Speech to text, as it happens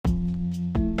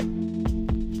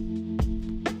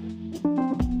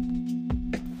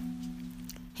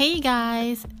Hey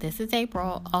guys, this is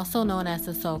April, also known as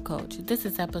the Soul Coach. This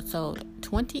is episode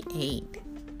 28.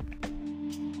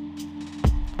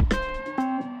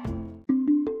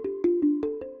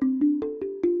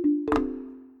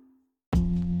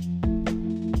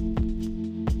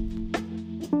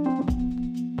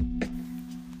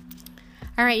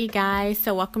 All right, you guys,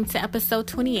 so welcome to episode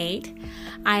 28.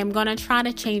 I am going to try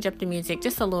to change up the music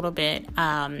just a little bit.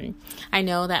 I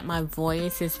know that my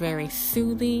voice is very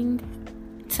soothing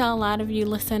to a lot of you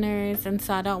listeners, and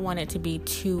so I don't want it to be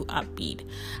too upbeat.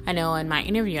 I know in my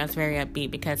interview I was very upbeat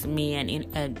because me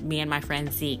and my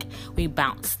friend Zeke, we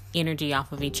bounced energy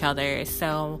off of each other,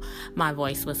 so my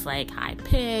voice was like high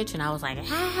pitch and I was like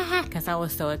because I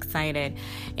was so excited.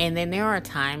 And then there are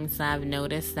times I've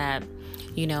noticed that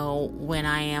when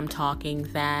I am talking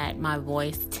that my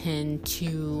voice tend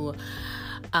to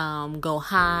go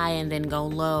high and then go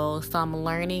low, so I'm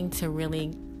learning to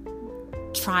really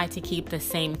try to keep the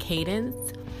same cadence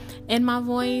in my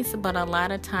voice. But a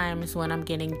lot of times when I'm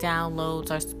getting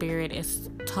downloads or spirit is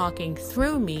talking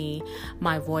through me,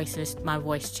 my voice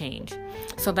change.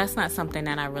 So that's not something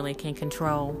that I really can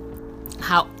control.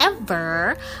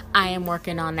 However, I am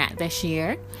working on that this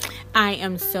year. I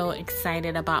am so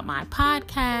excited about my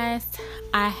podcast.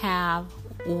 I have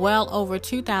well over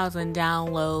 2,000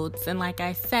 downloads, and like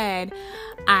I said,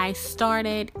 I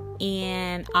started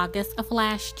in August of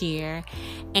last year,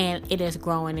 and it is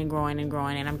growing and growing and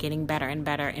growing, and I'm getting better and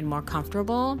better and more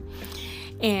comfortable,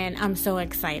 and I'm so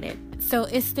excited. So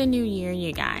it's the new year,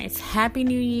 you guys. Happy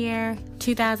New Year,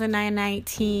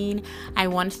 2019. I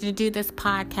wanted to do this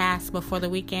podcast before the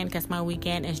weekend because my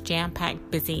weekend is jam-packed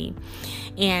busy,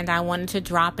 and I wanted to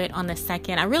drop it on the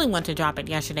 2nd. I really wanted to drop it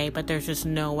yesterday, but there's just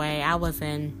no way. I was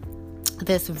in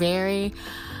this very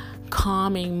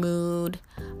calming mood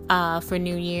for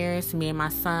New Year's. Me and my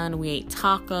son, we ate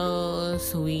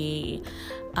tacos, we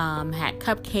had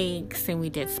cupcakes, and we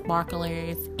did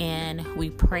sparklers, and we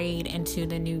prayed into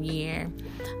the new year.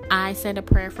 I said a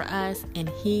prayer for us, and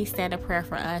he said a prayer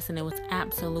for us, and it was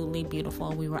absolutely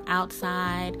beautiful. We were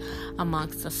outside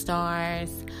amongst the stars.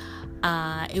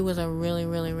 It was a really,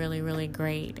 really, really, really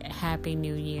great Happy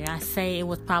New Year. I say it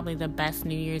was probably the best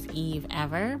New Year's Eve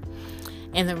ever.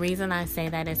 And the reason I say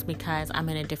that is because I'm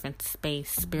in a different space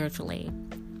spiritually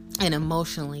and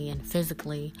emotionally and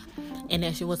physically. And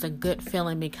it was a good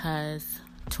feeling because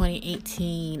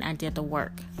 2018, I did the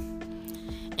work.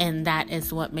 And that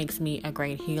is what makes me a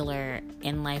great healer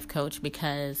and life coach,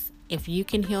 because if you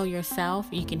can heal yourself,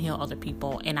 you can heal other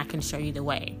people, and I can show you the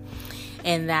way.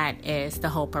 And that is the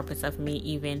whole purpose of me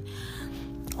even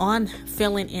on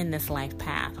filling in this life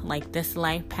path. Like, this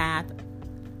life path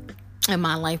and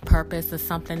my life purpose is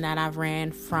something that I've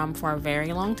ran from for a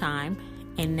very long time,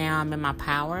 and now I'm in my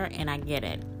power and I get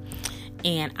it.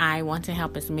 And I want to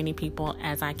help as many people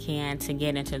as I can to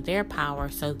get into their power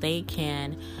so they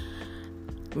can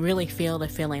really feel the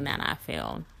feeling that I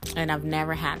feel. And I've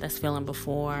never had this feeling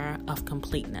before of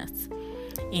completeness.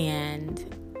 And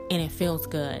it feels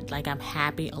good. Like, I'm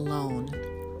happy alone.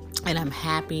 And I'm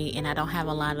happy, and I don't have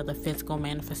a lot of the physical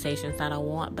manifestations that I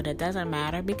want, but it doesn't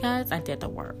matter because I did the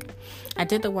work. I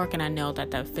did the work, and I know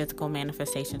that the physical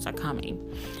manifestations are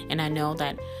coming. And I know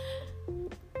that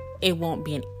it won't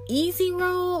be an easy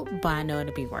road, but I know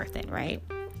it'll be worth it, right?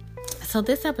 So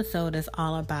this episode is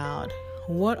all about,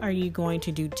 what are you going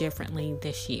to do differently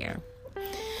this year?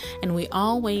 And we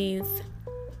always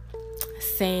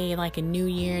say, like, a new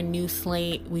year, new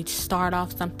slate. We start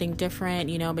off something different,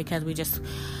 because we just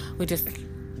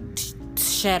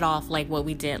shed off like what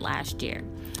we did last year.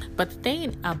 But the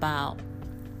thing about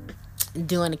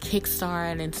doing a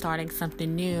kickstart and starting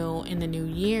something new in the new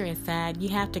year is that you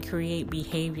have to create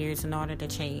behaviors in order to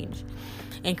change.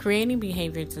 And creating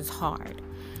behaviors is hard.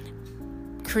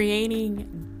 Creating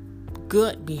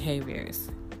good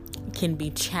behaviors can be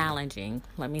challenging,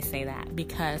 let me say that,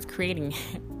 because creating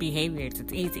behaviors,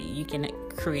 it's easy. You can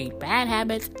create bad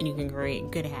habits and you can create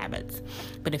good habits.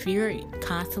 But if you're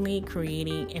constantly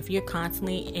if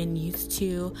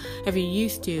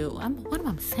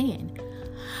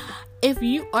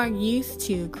you are used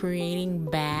to creating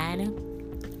bad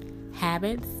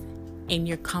habits and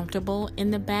you're comfortable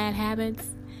in the bad habits,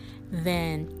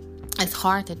 then it's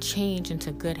hard to change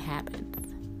into good habits.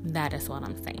 That is what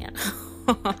I'm saying.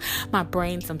 My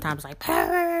brain sometimes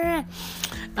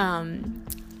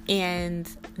and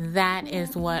that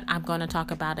is what I'm going to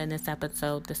talk about in this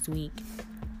episode this week.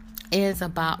 Is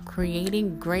about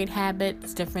creating great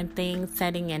habits, different things,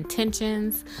 setting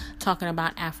intentions, talking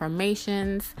about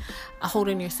affirmations,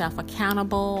 holding yourself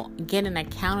accountable, get an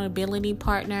accountability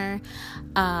partner,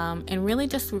 and really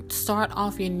just start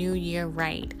off your new year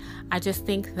right. I just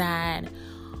think that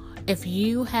If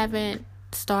you haven't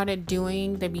started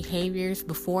doing the behaviors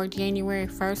before January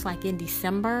 1st, like in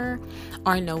December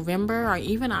or November or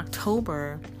even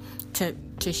October,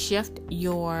 to shift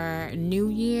your new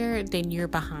year, then you're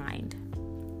behind.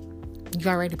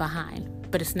 You're already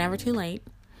behind, but it's never too late.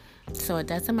 So it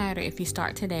doesn't matter if you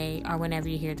start today or whenever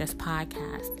you hear this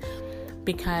podcast,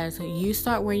 because you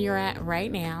start where you're at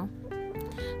right now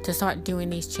to start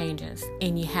doing these changes,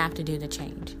 and you have to do the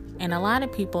change. And a lot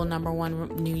of people, number one,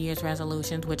 New Year's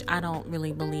resolutions, which I don't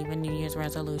really believe in New Year's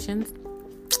resolutions.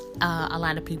 A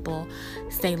lot of people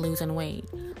stay losing weight,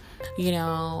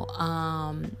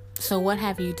 so what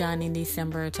have you done in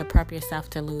December to prep yourself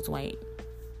to lose weight?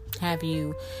 Have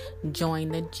you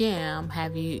joined the gym?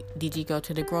 Did you go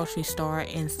to the grocery store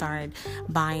and start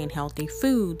buying healthy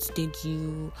foods? Did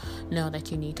you know that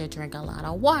you need to drink a lot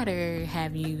of water?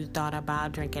 Have you thought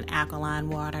about drinking alkaline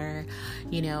water,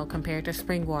 compared to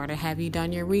spring water? Have you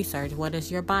done your research? What is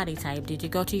your body type? Did you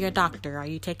go to your doctor? Are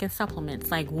you taking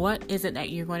supplements? Like, what is it that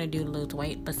you're going to do to lose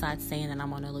weight besides saying that I'm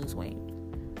going to lose weight?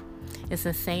 It's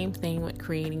the same thing with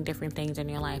creating different things in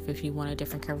your life. If you want a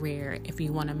different career, if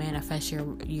you want to manifest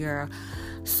your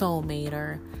soulmate,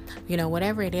 or,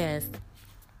 whatever it is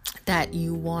that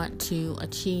you want to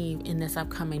achieve in this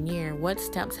upcoming year, what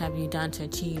steps have you done to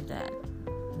achieve that?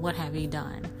 What have you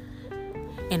done?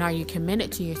 And are you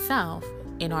committed to yourself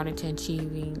in order to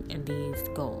achieving these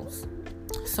goals?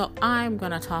 So I'm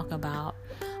going to talk about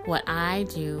what I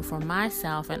do for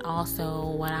myself, and also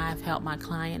what I've helped my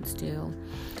clients do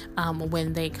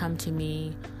when they come to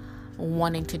me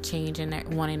wanting to change in their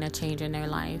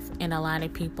life. And a lot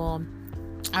of people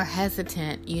are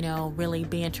hesitant, really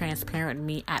being transparent with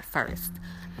me at first.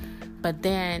 But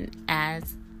then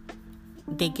as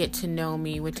they get to know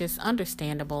me, which is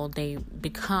understandable, they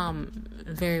become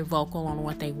very vocal on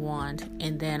what they want.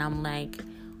 And then I'm like,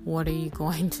 what are you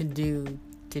going to do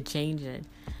to change it?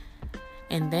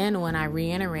 And then when I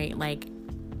reiterate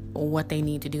what they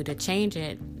need to do to change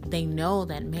it, they know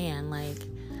that, man,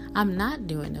 I'm not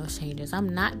doing those changes. I'm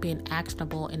not being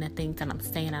actionable in the things that I'm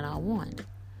saying that I want.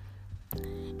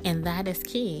 And that is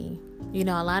key. A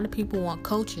lot of people want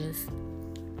coaches,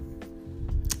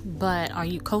 but are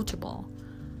you coachable?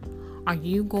 Are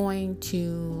you going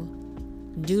to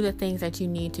do the things that you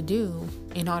need to do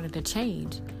in order to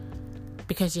change?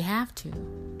 Because you have to.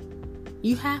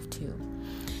 You have to.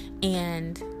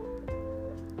 And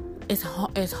it's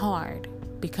hard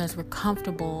because we're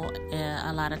comfortable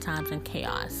a lot of times in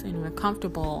chaos, and we're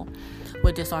comfortable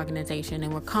with disorganization,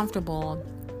 and we're comfortable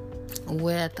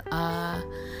with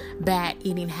bad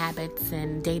eating habits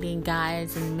and dating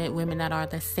guys and women that are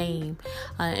the same,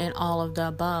 and all of the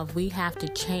above. We have to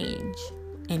change,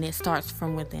 and it starts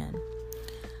from within.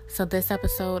 So this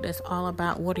episode is all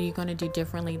about what are you going to do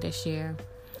differently this year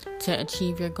to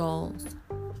achieve your goals.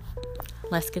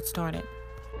 Let's get started.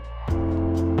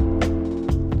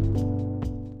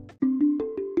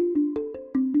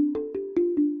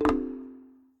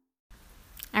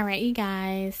 All right, you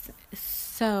guys.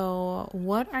 So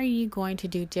what are you going to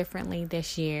do differently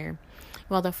this year?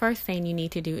 Well, the first thing you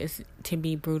need to do is to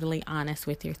be brutally honest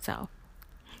with yourself.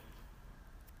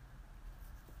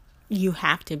 You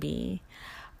have to be.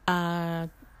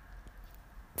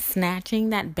 Snatching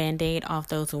that Band-Aid off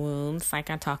those wounds, like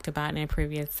I talked about in a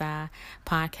previous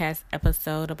podcast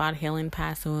episode about healing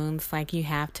past wounds. You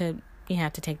have to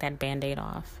take that Band-Aid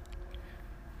off.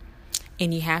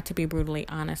 And you have to be brutally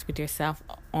honest with yourself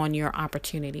on your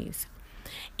opportunities.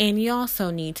 And you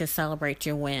also need to celebrate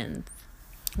your wins.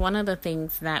 One of the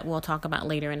things that we'll talk about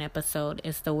later in the episode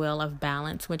is the wheel of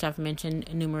balance, which I've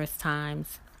mentioned numerous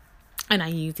times, and I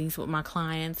use these with my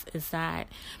clients, is that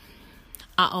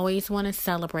I always want to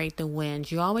celebrate the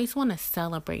wins. You always want to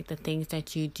celebrate the things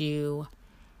that you do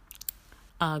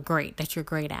great, that you're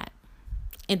great at.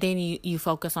 And then you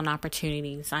focus on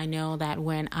opportunities. I know that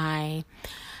when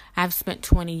I've spent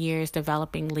 20 years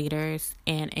developing leaders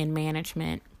and in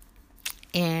management.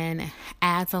 And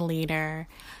as a leader,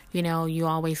 you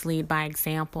always lead by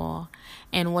example.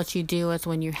 And what you do is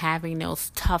when you're having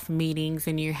those tough meetings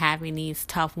and you're having these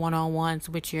tough one-on-ones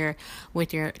with your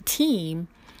team,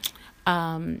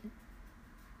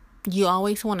 you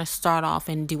always want to start off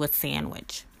and do a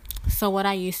sandwich. So what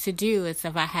I used to do is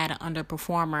if I had an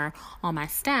underperformer on my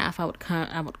staff, I would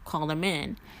call them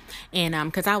in.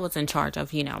 And because I was in charge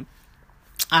of,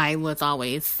 I was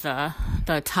always the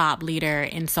top leader.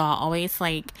 And so I always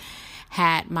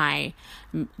had my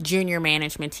junior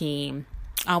management team.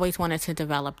 I always wanted to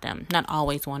develop them. Not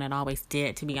always wanted, always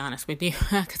did, to be honest with you,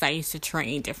 because I used to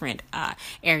train different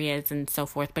areas and so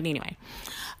forth. But anyway,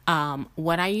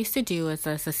 what I used to do is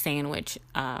a sandwich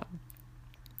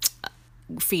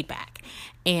feedback.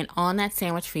 And on that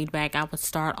sandwich feedback, I would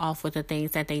start off with the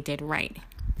things that they did right.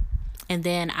 And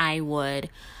then I would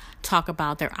talk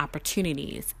about their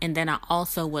opportunities. And then I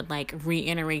also would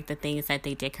reiterate the things that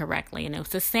they did correctly. And it was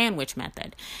the sandwich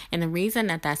method. And the reason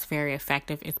that that's very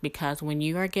effective is because when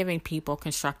you are giving people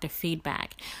constructive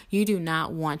feedback, you do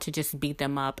not want to just beat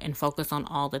them up and focus on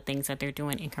all the things that they're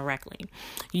doing incorrectly.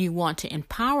 You want to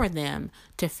empower them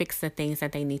to fix the things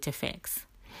that they need to fix.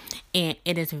 And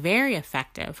it is very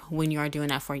effective when you are doing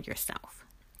that for yourself.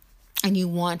 And you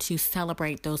want to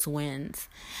celebrate those wins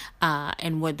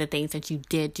and what the things that you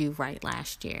did do right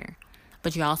last year.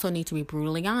 But you also need to be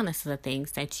brutally honest with the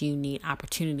things that you need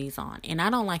opportunities on. And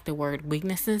I don't like the word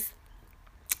weaknesses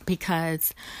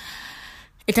because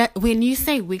when you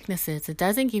say weaknesses, it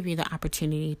doesn't give you the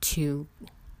opportunity to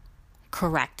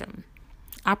correct them.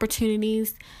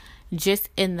 Opportunities, just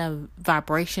in the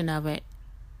vibration of it,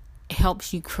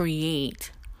 helps you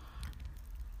create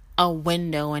a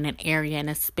window and an area and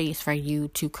a space for you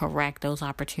to correct those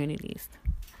opportunities.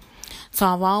 So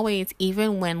I've always,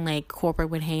 even when corporate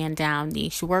would hand down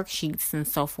these worksheets and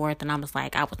so forth, and I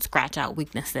would scratch out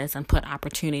weaknesses and put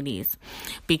opportunities,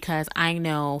 because I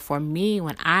know for me,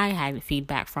 when I had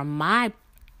feedback from my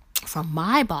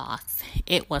boss,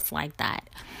 it was like that.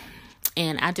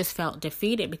 And I just felt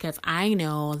defeated because I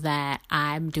know that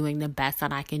I'm doing the best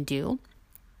that I can do.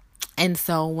 And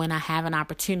so when I have an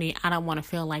opportunity, I don't want to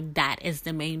feel like that is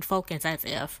the main focus, as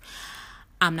if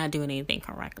I'm not doing anything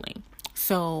correctly.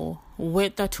 So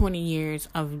with the 20 years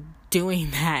of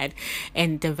doing that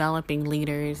and developing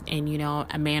leaders and,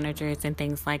 managers and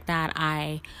things like that,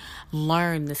 I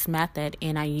learned this method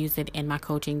and I use it in my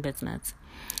coaching business.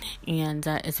 And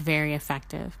it's very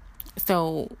effective.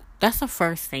 So that's the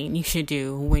first thing you should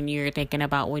do when you're thinking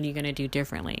about what you're going to do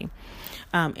differently.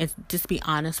 Is just be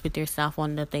honest with yourself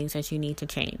on the things that you need to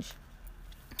change.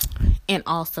 And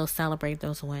also celebrate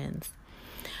those wins.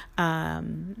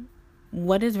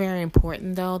 What is very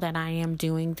important, though, that I am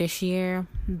doing this year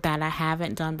that I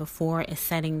haven't done before is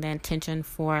setting the intention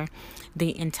for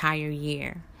the entire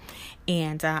year.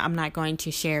 And I'm not going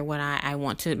to share what I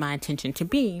want my intention to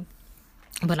be,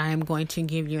 but I am going to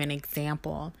give you an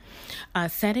example.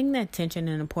 Setting the intention,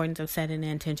 and the importance of setting the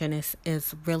intention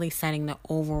is really setting the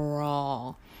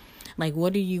overall.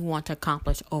 What do you want to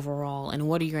accomplish overall? And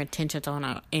what are your intentions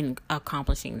in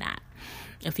accomplishing that?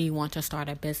 If you want to start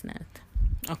a business,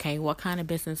 okay, what kind of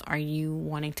business are you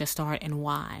wanting to start and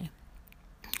why?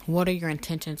 What are your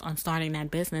intentions on starting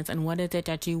that business? And what is it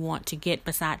that you want to get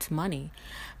besides money?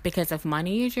 Because if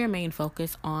money is your main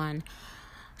focus on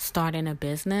starting a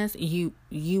business, you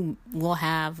will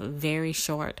have very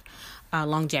short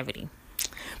longevity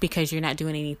because you're not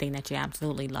doing anything that you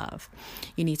absolutely love.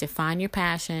 You need to find your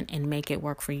passion and make it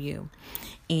work for you.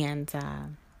 And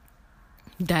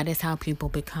that is how people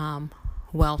become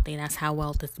wealthy. That's how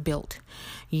wealth is built.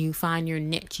 You find your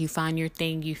niche, you find your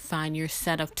thing, you find your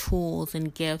set of tools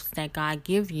and gifts that God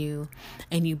give you,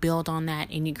 and you build on that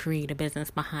and you create a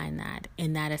business behind that.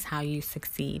 And that is how you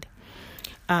succeed.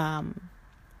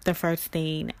 The first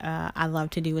thing I love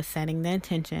to do is setting the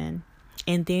intention,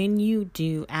 and then you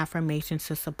do affirmations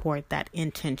to support that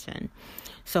intention.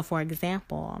 So, for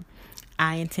example,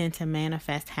 I intend to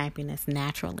manifest happiness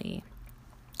naturally.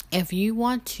 If you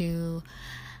want to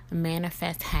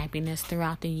manifest happiness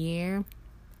throughout the year,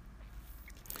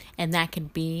 and that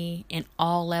could be in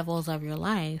all levels of your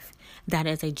life, that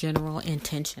is a general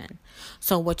intention.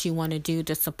 So what you want to do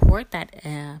to support that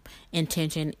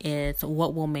intention is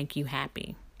what will make you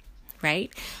happy,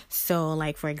 right? So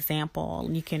for example,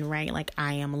 you can write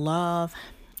I am love,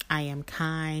 I am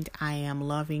kind, I am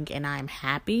loving, and I am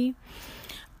happy.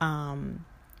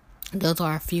 Those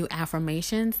are a few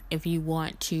affirmations. If you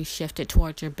want to shift it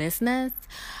towards your business,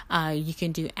 you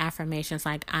can do affirmations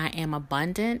like I am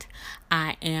abundant,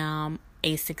 I am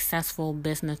a successful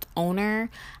business owner,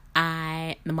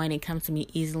 the money comes to me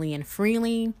easily and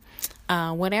freely.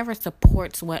 Whatever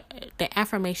supports what the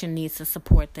affirmation needs to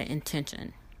support the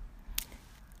intention.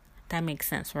 That makes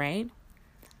sense, right?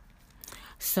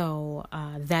 So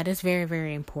that is very,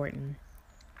 very important.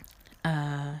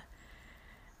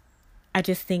 I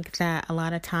just think that a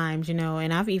lot of times,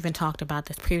 and I've even talked about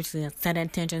this previously, set an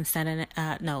intention, set an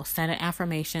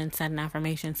affirmation, say the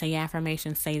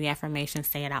affirmation,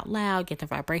 say it out loud, get the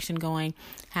vibration going.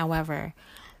 However,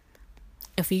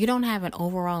 if you don't have an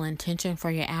overall intention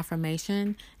for your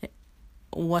affirmation,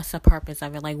 what's the purpose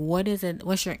of it? What is it?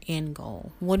 What's your end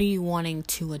goal? What are you wanting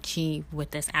to achieve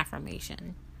with this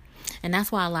affirmation? And that's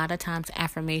why a lot of times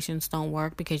affirmations don't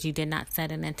work, because you did not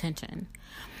set an intention.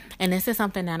 And this is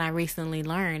something that I recently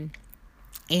learned,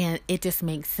 and it just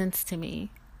makes sense to me.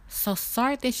 So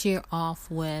start this year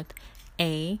off with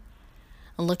A,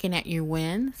 looking at your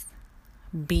wins,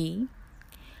 B,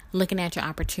 looking at your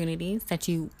opportunities that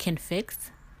you can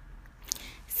fix,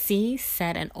 C,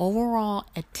 set an overall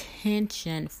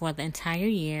intention for the entire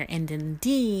year, and then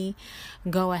D,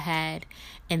 go ahead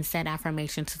and set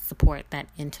affirmations to support that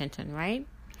intention, right?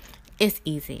 It's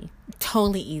easy,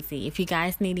 totally easy. If you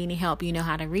guys need any help, you know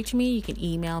how to reach me. You can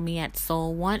email me at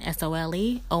soleone,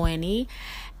 SOLEONE,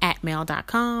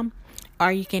 @mail.com.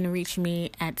 Or you can reach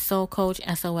me at soulcoach,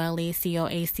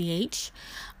 SOLECOACH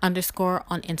 _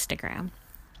 on Instagram.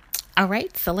 All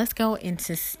right, so let's go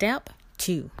into step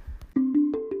 2.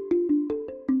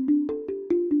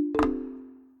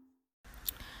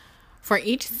 For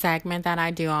each segment that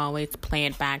I do, I always play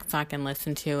it back so I can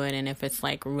listen to it. And if it's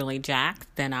like really jacked,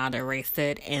 then I'll erase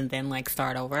it and then like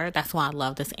start over. That's why I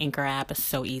love this Anchor app. It's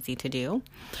so easy to do.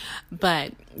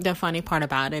 But the funny part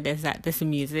about it is that this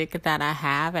music that I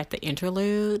have at the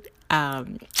interlude,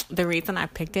 the reason I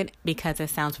picked it because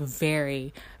it sounds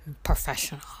very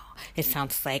professional. It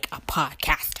sounds like a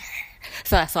podcaster.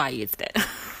 So that's why I used it.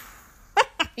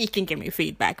 You can give me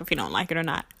feedback if you don't like it or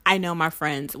not. I know my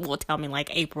friends will tell me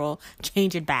like, April,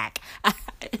 change it back.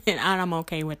 And I'm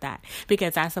okay with that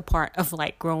because that's a part of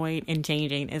like growing and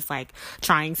changing. Is like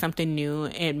trying something new.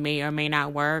 It may or may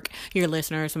not work. Your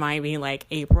listeners might be like,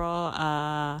 April,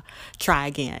 try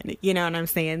again. You know what I'm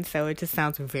saying? So it just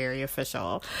sounds very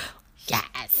official.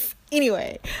 Yes.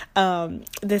 Anyway,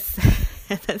 this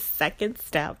the second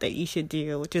step that you should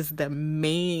do, which is the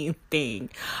main thing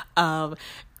of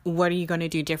what are you going to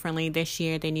do differently this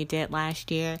year than you did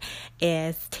last year,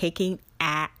 is taking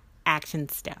action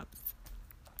steps.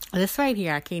 This right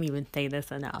here, I can't even say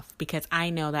this enough because I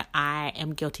know that I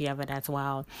am guilty of it as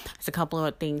well. There's a couple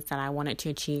of things that I wanted to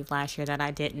achieve last year that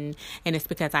I didn't, and it's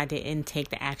because I didn't take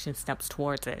the action steps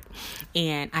towards it.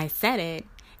 And I said it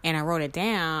and I wrote it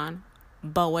down,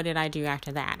 but what did I do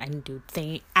after that? I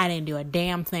didn't do a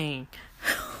damn thing.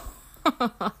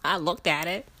 I looked at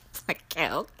it. Like,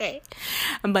 okay.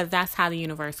 But that's how the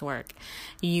universe works.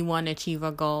 You want to achieve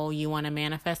a goal, you want to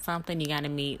manifest something, you got to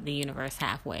meet the universe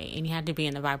halfway. And you have to be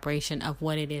in the vibration of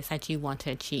what it is that you want to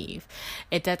achieve.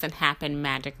 It doesn't happen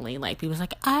magically. Like, people's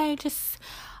like, I just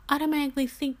automatically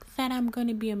think that I'm going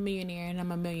to be a millionaire and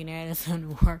I'm a millionaire. It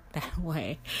doesn't work that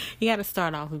way. You got to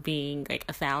start off with being like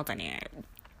a thousandaire.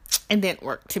 And then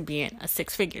work to being a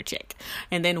 6-figure chick.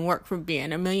 And then work for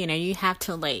being a millionaire. You have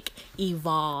to like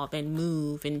evolve and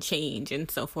move and change and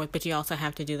so forth. But you also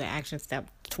have to do the action step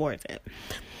towards it.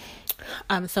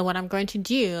 So what I'm going to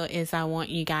do is I want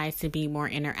you guys to be more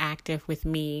interactive with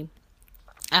me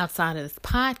outside of this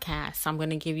podcast. So I'm going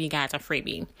to give you guys a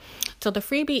freebie. So the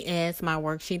freebie is my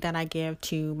worksheet that I give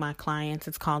to my clients.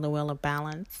 It's called the Wheel of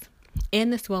Balance.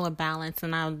 In this Wheel of Balance,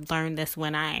 and I learned this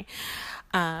when I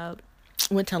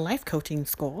went to life coaching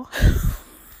school.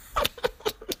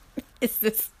 It's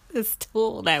this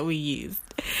tool that we used,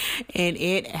 and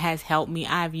it has helped me.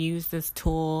 I've used this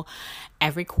tool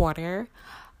every quarter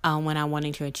when I'm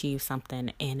wanting to achieve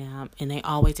something, and they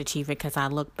always achieve it because I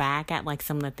look back at like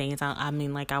some of the things I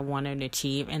wanted to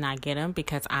achieve, and I get them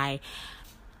because I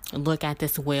look at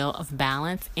this wheel of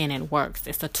balance and it works.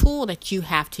 It's a tool that you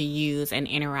have to use and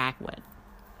interact with.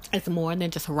 It's more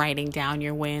than just writing down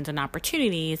your wins and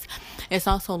opportunities. It's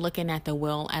also looking at the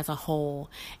wheel as a whole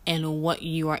and what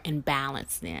you are in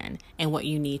balance in and what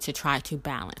you need to try to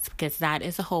balance. Because that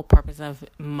is the whole purpose of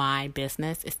my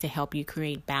business, is to help you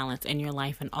create balance in your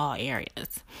life in all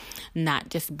areas. Not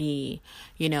just be,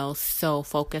 so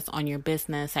focused on your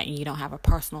business that you don't have a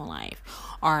personal life,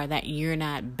 or that you're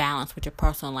not balanced with your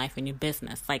personal life and your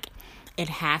business. Like, it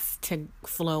has to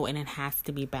flow and it has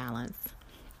to be balanced.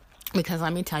 Because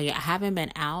let me tell you, I haven't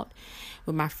been out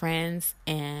with my friends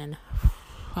in,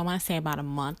 I want to say about a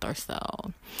month or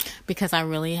so, because I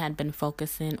really had been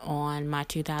focusing on my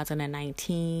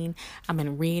 2019. I've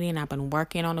been reading, I've been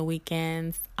working on the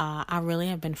weekends. I really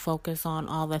have been focused on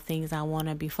all the things I want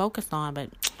to be focused on, but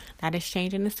that is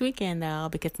changing this weekend though,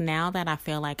 because now that I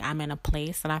feel like I'm in a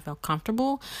place that I feel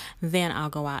comfortable, then I'll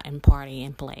go out and party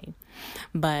and play.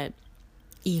 But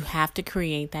you have to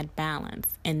create that balance,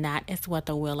 and that is what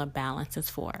the Wheel of Balance is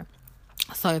for.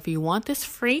 So if you want this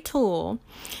free tool,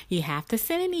 you have to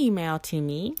send an email to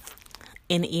me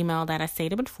in the email that I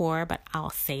stated before, but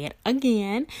I'll say it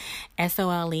again,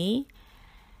 SOLEONE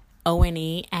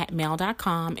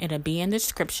 @mail.com. It'll be in the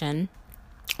description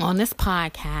on this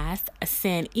podcast.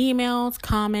 Send emails,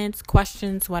 comments,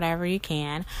 questions, whatever you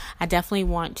can. I definitely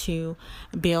want to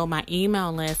build my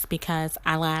email list because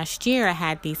last year I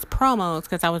had these promos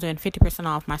because I was doing 50%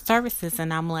 off my services,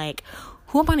 and I'm like,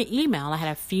 who I'm going to email. I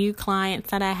had a few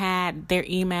clients that I had their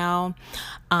email.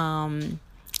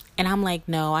 And I'm like,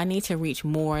 no, I need to reach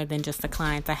more than just the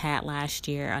clients I had last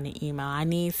year on the email. I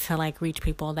need to reach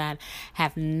people that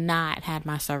have not had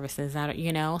my services, so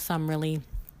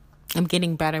I'm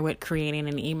getting better with creating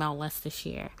an email list this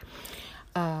year.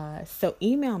 So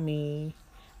email me,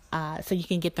 so you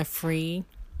can get the free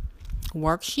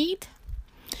worksheet,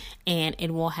 and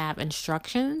it will have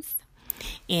instructions,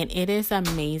 and it is an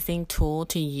amazing tool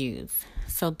to use.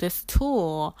 So this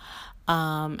tool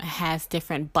has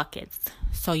different buckets.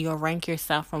 So you'll rank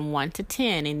yourself from 1 to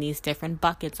 10 in these different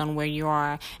buckets on where you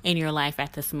are in your life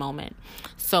at this moment.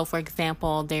 So for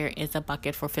example, there is a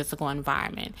bucket for physical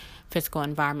environment. Physical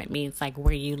environment means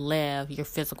where you live, your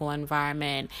physical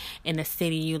environment in the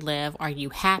city you live. Are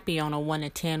you happy on a 1 to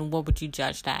 10? What would you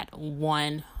judge that?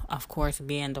 1, of course,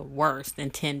 being the worst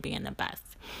and 10 being the best.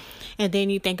 And then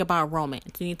you think about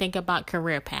romance, and you think about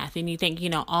career path, and you think,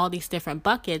 all these different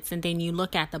buckets. And then you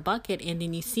look at the bucket, and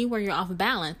then you see where you're off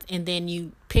balance. And then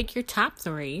you pick your top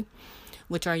 3,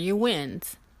 which are your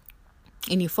wins.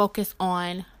 And you focus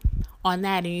on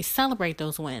that, and you celebrate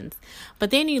those wins.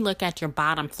 But then you look at your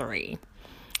bottom 3,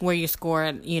 where you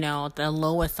scored, the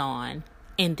lowest on.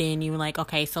 And then you're like,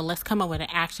 okay, so let's come up with an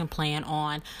action plan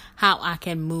on how I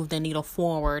can move the needle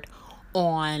forward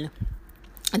on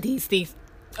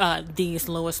these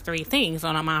lowest 3 things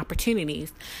on my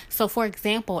opportunities. So for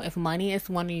example, if money is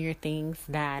one of your things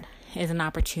that is an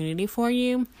opportunity for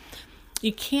you,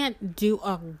 you can't do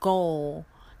a goal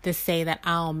to say that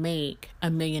I'll make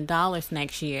 $1 million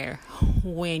next year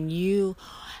when you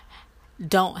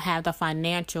don't have the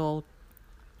financial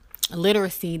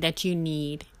literacy that you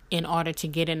need in order to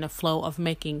get in the flow of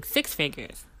making 6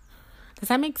 figures. Does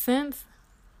that make sense?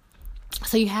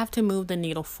 So you have to move the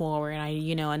needle forward,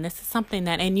 and this is something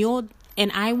that,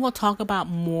 and I will talk about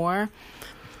more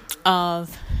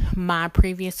of my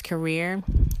previous career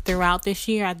throughout this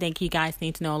year. I think you guys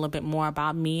need to know a little bit more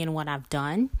about me and what I've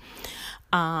done,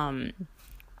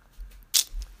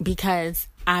 because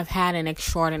I've had an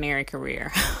extraordinary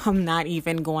career. I'm not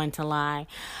even going to lie.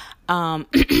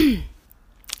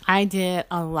 I did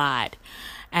a lot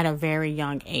at a very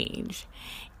young age.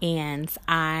 And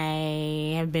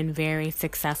I have been very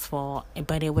successful,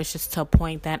 but it was just to a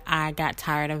point that I got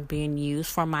tired of being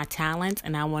used for my talents,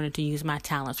 and I wanted to use my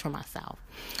talents for myself.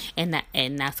 And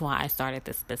that's why I started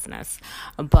this business.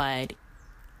 But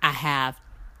I have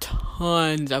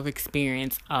tons of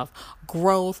experience of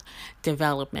growth,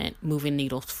 development, moving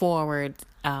needles forward,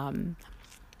 and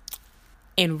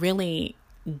really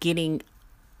getting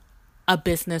a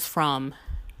business from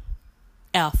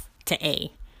F to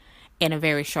A in a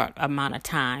very short amount of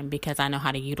time, because I know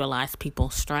how to utilize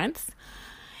people's strengths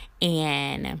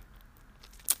and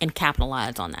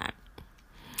capitalize on that.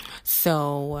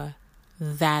 So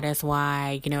that is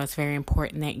why, it's very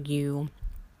important that you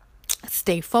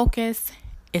stay focused.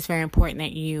 It's very important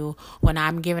that you, when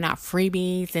I'm giving out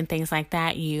freebies and things like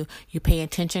that, you pay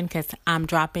attention, because I'm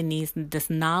dropping this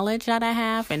knowledge that I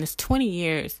have, and it's 20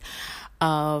 years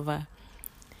of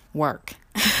work.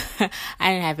 I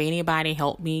didn't have anybody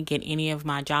help me get any of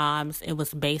my jobs. It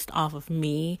was based off of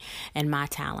me and my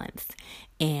talents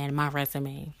and my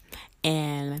resume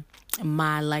and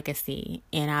my legacy.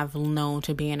 And I've known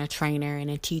to being a trainer and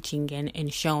a teaching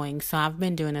and showing. So I've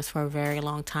been doing this for a very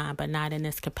long time, but not in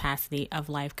this capacity of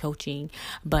life coaching,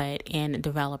 but in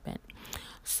development.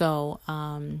 So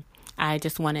I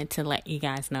just wanted to let you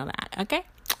guys know that. Okay.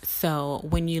 So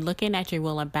when you're looking at your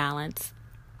Wheel of Balance,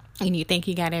 and you think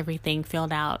you got everything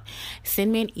filled out,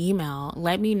 send me an email.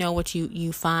 Let me know what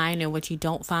you find or what you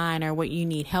don't find or what you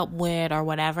need help with or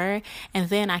whatever. And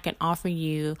then I can offer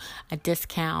you a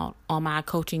discount on my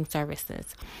coaching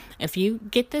services. If you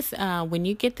get this, when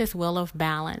you get this Wheel of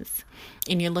Balance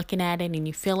and you're looking at it and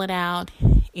you fill it out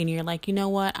and you're like, you know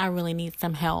what, I really need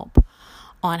some help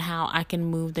on how I can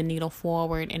move the needle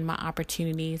forward in my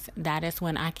opportunities, that is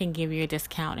when I can give you a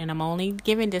discount. And I'm only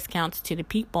giving discounts to the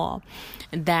people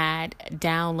that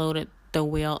downloaded the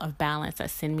Wheel of Balance, that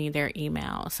send me their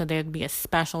email. So there'd be a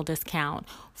special discount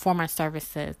for my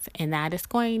services, and that is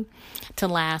going to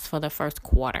last for the first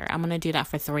quarter. I'm going to do that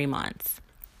for 3 months.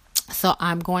 So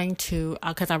I'm going to,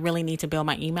 because I really need to build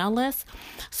my email list.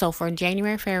 So for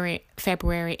January,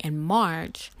 February, and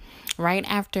March, right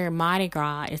after Mardi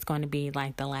Gras is going to be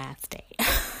the last day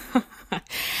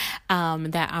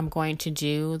that I'm going to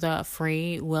do the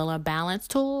free Wheel of Balance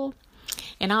tool.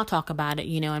 And I'll talk about it,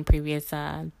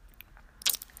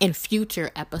 in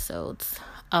future episodes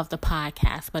of the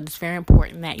podcast. But it's very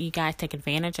important that you guys take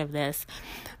advantage of this,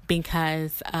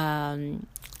 because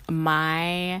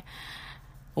my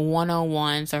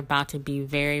one-on-ones are about to be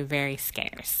very, very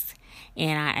scarce.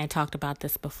 And I talked about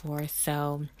this before,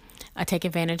 so I take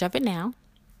advantage of it now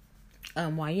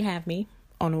while you have me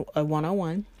on a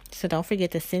one-on-one. So don't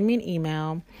forget to send me an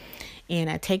email,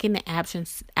 and taking the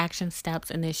action steps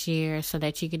in this year so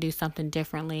that you can do something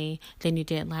differently than you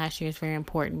did last year is very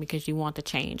important, because you want the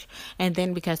change. And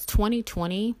then because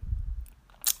 2020,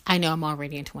 I know I'm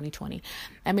already in 2020.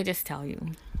 Let me just tell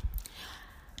you,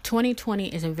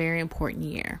 2020 is a very important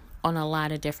year on a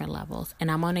lot of different levels. And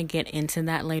I'm going to get into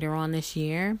that later on this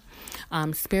year.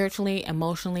 Spiritually,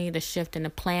 emotionally, the shift in the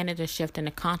planet, the shift in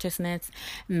the consciousness,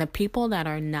 and the people that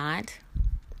are not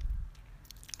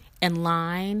in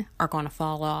line are going to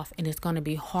fall off, and it's going to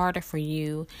be harder for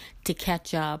you to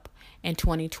catch up in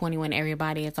 2020 when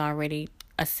everybody is already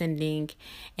ascending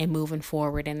and moving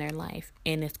forward in their life.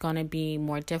 And it's going to be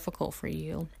more difficult for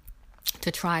you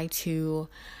to try to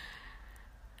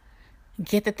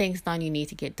get the things done you need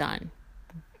to get done,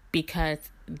 because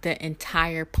the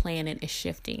entire planet is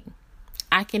shifting.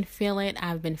 I can feel it.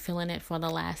 I've been feeling it for the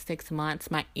last 6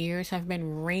 months. My ears have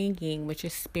been ringing with your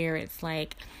spirits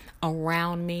like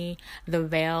around me. The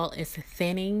veil is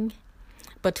thinning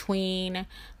between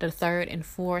the third and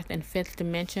fourth and fifth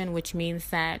dimension, which means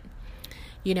that,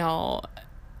 you know,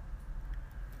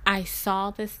 I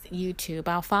saw this YouTube.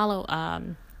 I'll follow,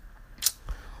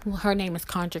 her name is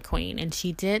Conjure Queen, and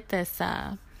she did this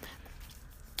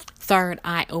third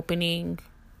eye opening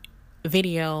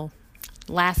video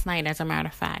last night, as a matter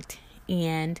of fact.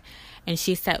 And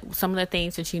she said some of the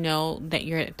things that you know that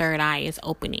your third eye is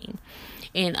opening.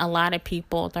 And a lot of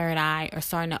people, third eye are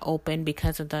starting to open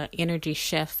because of the energy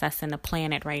shifts that's in the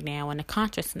planet right now and the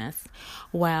consciousness.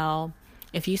 Well,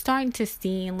 if you're starting to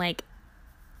see like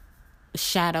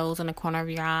shadows in the corner of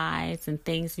your eyes and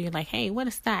things, you're like, hey, what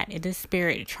is that? It is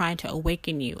spirit trying to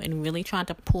awaken you and really trying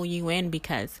to pull you in,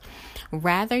 because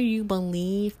rather you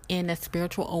believe in a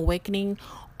spiritual awakening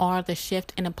or the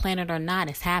shift in the planet or not,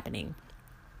 it's happening.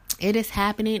 It is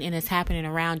happening, and it's happening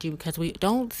around you, because we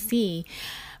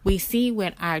see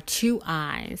with our two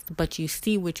eyes, but you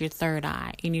see with your third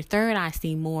eye. And your third eye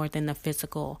see more than the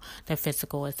physical. The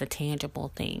physical is the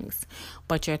tangible things.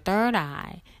 But your third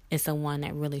eye is the one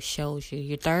that really shows you.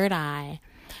 Your third eye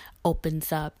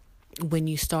opens up when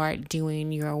you start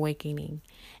doing your awakening.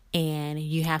 And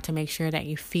you have to make sure that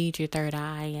you feed your third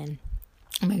eye and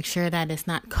make sure that it's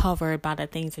not covered by the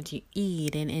things that you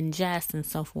eat and ingest and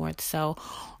so forth. So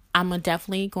I'm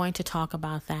definitely going to talk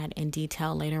about that in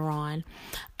detail later on.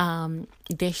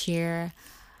 This year,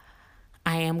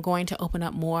 I am going to open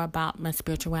up more about my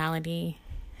spirituality,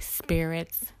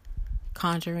 spirits,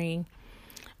 conjuring,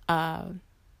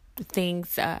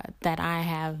 things that I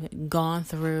have gone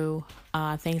through,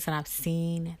 things that I've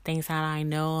seen, things that I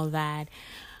know that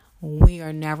we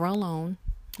are never alone.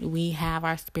 We have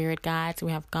our spirit guides,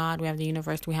 we have God, we have the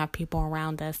universe, we have people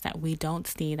around us that we don't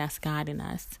see that's guiding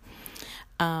us.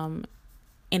 And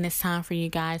it's time for you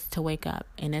guys to wake up,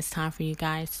 and it's time for you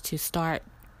guys to start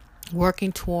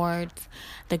working towards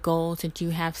the goals that you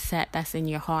have set that's in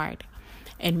your heart,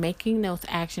 and making those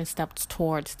action steps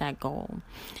towards that goal,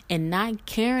 and not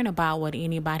caring about what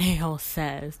anybody else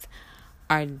says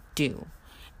or do.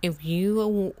 If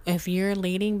you're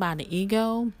leading by the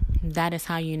ego, that is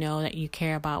how you know that you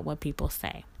care about what people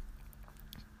say.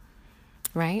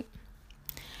 Right?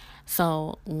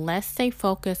 So let's stay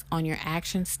focused on your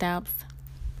action steps.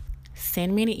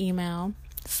 Send me an email,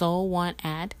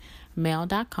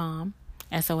 soulone@mail.com,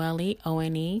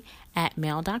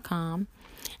 SOLEONE@mail.com.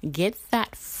 Get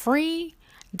that free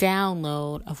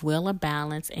download of Wheel of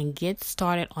Balance and get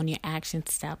started on your action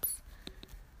steps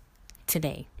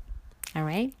today. All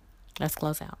right, let's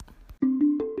close out.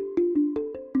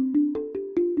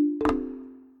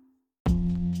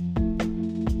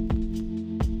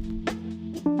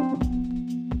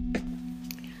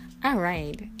 All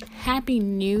right. Happy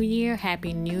New Year.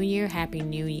 Happy New Year. Happy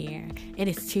New Year. It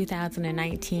is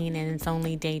 2019 and it's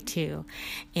only day 2.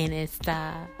 And it's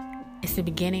the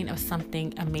beginning of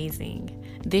something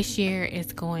amazing. This year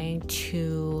is going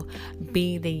to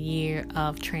be the year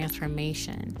of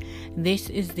transformation. This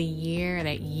is the year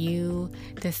that you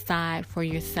decide for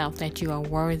yourself that you are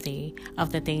worthy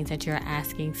of the things that you're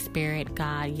asking Spirit,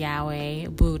 God, Yahweh,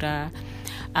 Buddha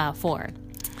for.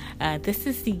 This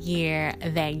is the year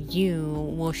that you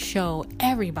will show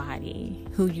everybody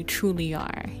who you truly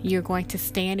are. You're going to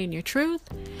stand in your truth.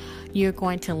 You're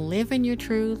going to live in your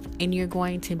truth, and you're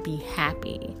going to be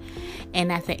happy.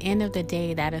 And at the end of the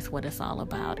day, that is what it's all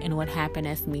about and what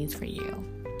happiness means for you.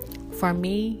 For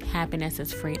me, happiness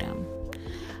is freedom.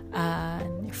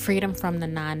 freedom from the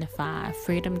 9 to 5,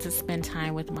 freedom to spend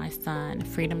time with my son,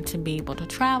 freedom to be able to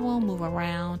travel, move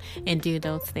around, and do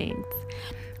those things.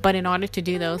 But in order to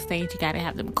do those things, you got to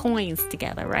have them coins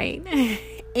together, right?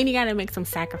 And you got to make some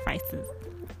sacrifices.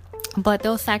 But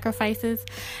those sacrifices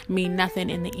mean nothing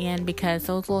in the end, because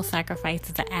those little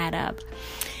sacrifices add up.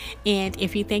 And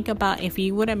if you think about, if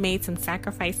you would have made some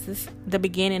sacrifices the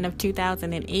beginning of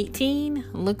 2018,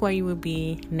 look where you would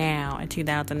be now in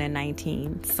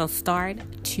 2019. So start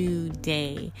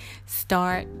today.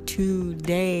 Start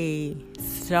today.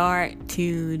 Start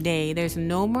today. There's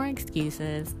no more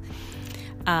excuses.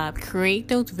 Create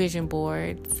those vision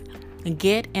boards.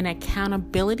 Get an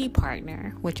accountability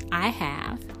partner, which I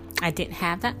have. I didn't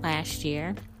have that last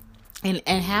year. And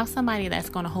have somebody that's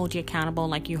going to hold you accountable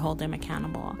like you hold them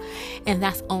accountable. And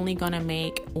that's only going to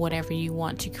make whatever you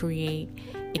want to create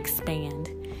expand.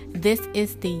 This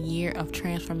is the year of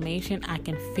transformation. I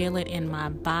can feel it in my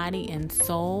body and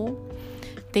soul.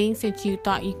 Things that you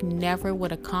thought you never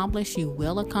would accomplish, you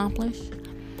will accomplish.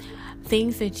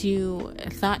 Things that you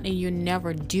thought that you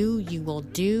never do, you will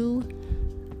do.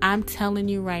 I'm telling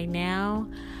you right now,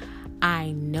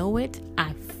 I know it.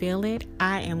 I feel it.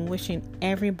 I am wishing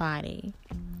everybody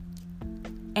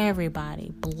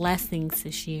blessings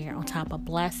this year, on top of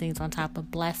blessings, on top of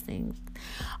blessings.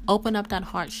 Open up that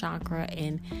heart chakra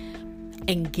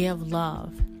and give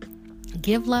love.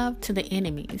 Give love to the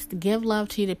enemies. Give love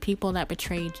to the people that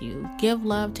betrayed you. Give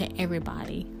love to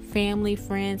everybody. Family,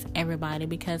 friends, everybody.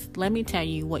 Because let me tell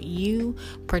you, what you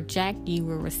project, you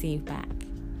will receive back.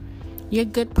 You're a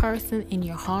good person in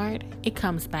your heart, it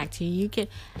comes back to you. You get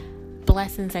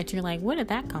blessings that you're like, where did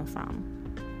that come from?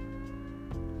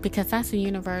 Because that's the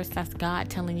universe, that's God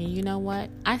telling you, you know what?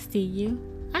 I see you.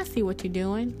 I see what you're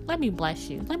doing. Let me bless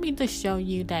you. Let me just show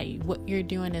you that what you're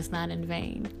doing is not in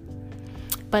vain.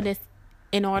 But it's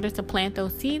in order to plant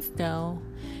those seeds, though,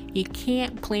 you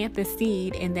can't plant the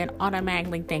seed and then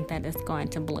automatically think that it's going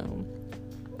to bloom.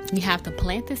 You have to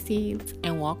plant the seeds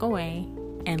and walk away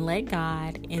and let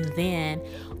God, and then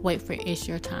wait for it's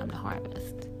your time to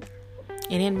harvest.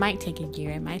 And it might take a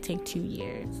year, it might take 2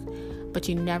 years, but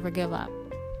you never give up.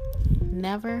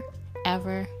 Never,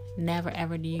 ever, never,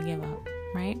 ever do you give up,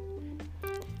 right?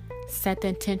 Set the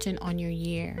intention on your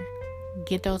year.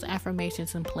 Get those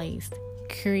affirmations in place.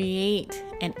 Create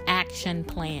an action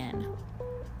plan.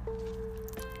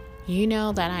 You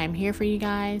know that I am here for you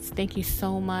guys. Thank you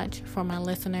so much for my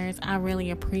listeners. I really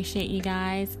appreciate you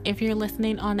guys. If you're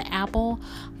listening on the Apple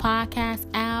Podcast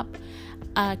app,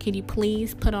 could you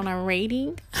please put on a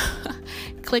rating?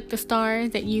 Click the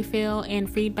stars that you feel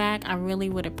and feedback. I really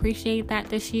would appreciate that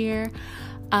this year.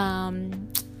 Thank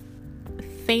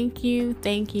you.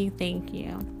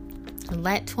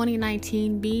 Let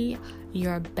 2019 be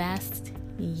your best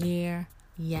year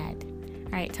yet.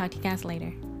 All right, talk to you guys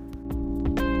later.